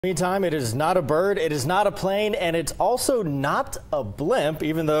Meantime, it is not a bird, it is not a plane, and it's also not a blimp,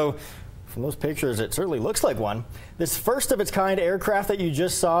 even though from those pictures it certainly looks like one. This first of its kind aircraft that you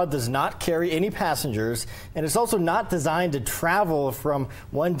just saw does not carry any passengers, and it's also not designed to travel from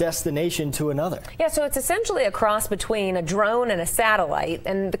one destination to another. Yeah, so it's essentially a cross between a drone and a satellite,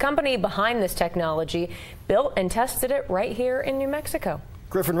 and the company behind this technology built and tested it right here in New Mexico.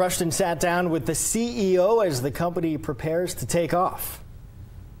 Griffin Rushton sat down with the CEO as the company prepares to take off.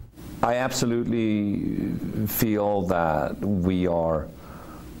 I absolutely feel that we are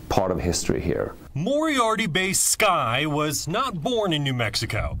part of history here. Moriarty-based Sky was not born in New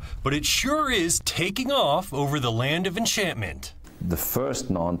Mexico, but it sure is taking off over the land of enchantment. The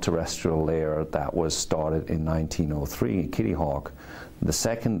first non-terrestrial layer that was started in 1903, Kitty Hawk, the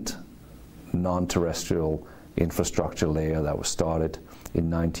second non-terrestrial infrastructure layer that was started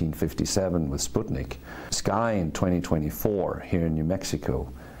in 1957 with Sputnik. Sky in 2024 here in New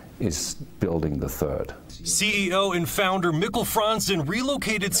Mexico is building the third. CEO and founder Mikkel Franzen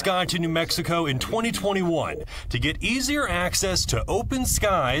relocated Sky to New Mexico in 2021 to get easier access to open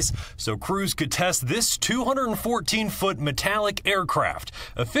skies so crews could test this 214-foot metallic aircraft,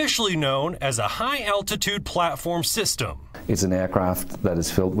 officially known as a high-altitude platform system. It's an aircraft that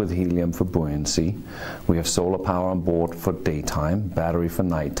is filled with helium for buoyancy. We have solar power on board for daytime, battery for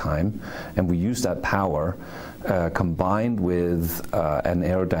nighttime, and we use that power combined with an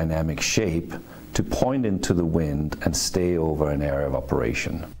aerodynamic shape to point into the wind and stay over an area of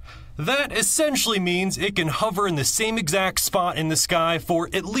operation. That essentially means it can hover in the same exact spot in the sky for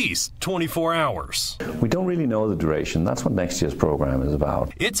at least 24 hours. We don't really know the duration. That's what next year's program is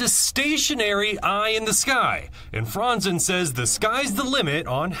about. It's a stationary eye in the sky, and Franzen says the sky's the limit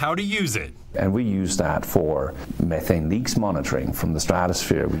on how to use it. And we use that for methane leaks monitoring from the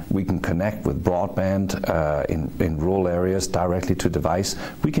stratosphere. We can connect with broadband in rural areas directly to device.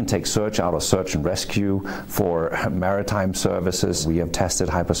 We can take search out of search and rescue for maritime services. We have tested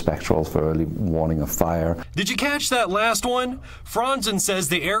hyperspectrals for early warning of fire. Did you catch that last one? Franzen says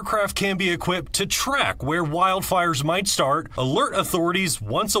the aircraft can be equipped to track where wildfires might start, alert authorities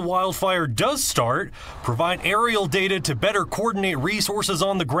once a wildfire does start, provide aerial data to better coordinate resources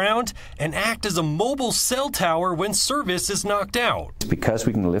on the ground, and act as a mobile cell tower when service is knocked out. Because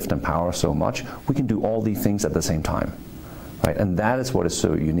we can lift and power so much, we can do all these things at the same time. Right, and that is what is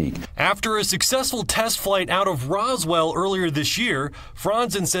so unique. After a successful test flight out of Roswell earlier this year,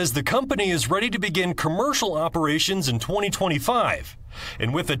 Franzen says the company is ready to begin commercial operations in 2025.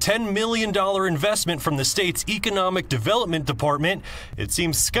 And with a $10 million investment from the state's Economic Development Department, it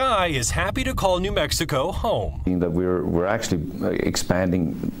seems Sky is happy to call New Mexico home. That we're actually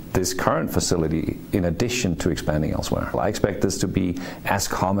expanding this current facility in addition to expanding elsewhere. I expect this to be as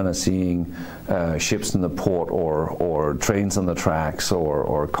common as seeing ships in the port or trains on the tracks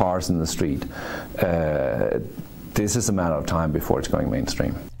or cars in the street. This is a matter of time before it's going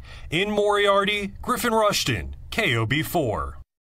mainstream. In Moriarty, Griffin Rushton, KOB4.